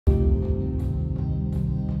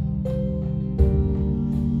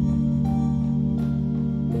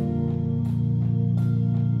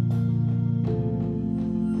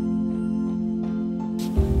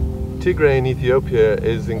Tigray in Ethiopia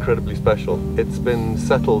is incredibly special. It's been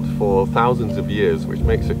settled for thousands of years, which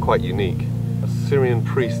makes it quite unique. Syrian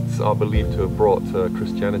priests are believed to have brought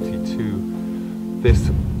Christianity to this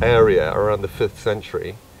area around the 5th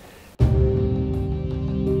century.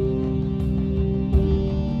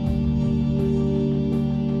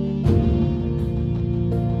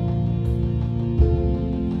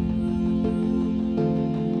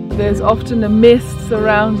 There's often a mist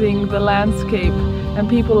surrounding the landscape, and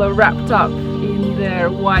people are wrapped up in their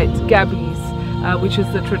white gabis, which is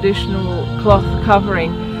the traditional cloth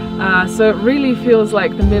covering. So it really feels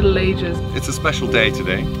like the Middle Ages. It's a special day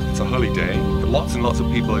today. It's a holy day. Lots and lots of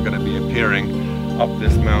people are going to be appearing up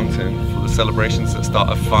this mountain for the celebrations that start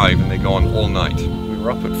at 5 and they go on all night. We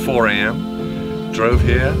were up at 4 AM, drove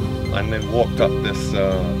here, and then walked up this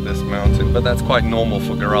mountain. But that's quite normal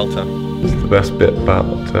for Geralta. This is the best bit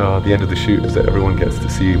about the end of the shoot, is that everyone gets to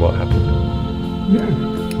see what happened. Yeah.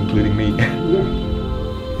 Including me. Yeah.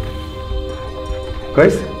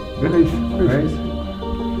 Guys? Guys.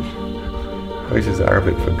 Guys is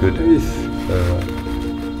Arabic for good. Yes.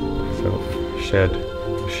 So shared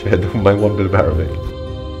my one bit of Arabic.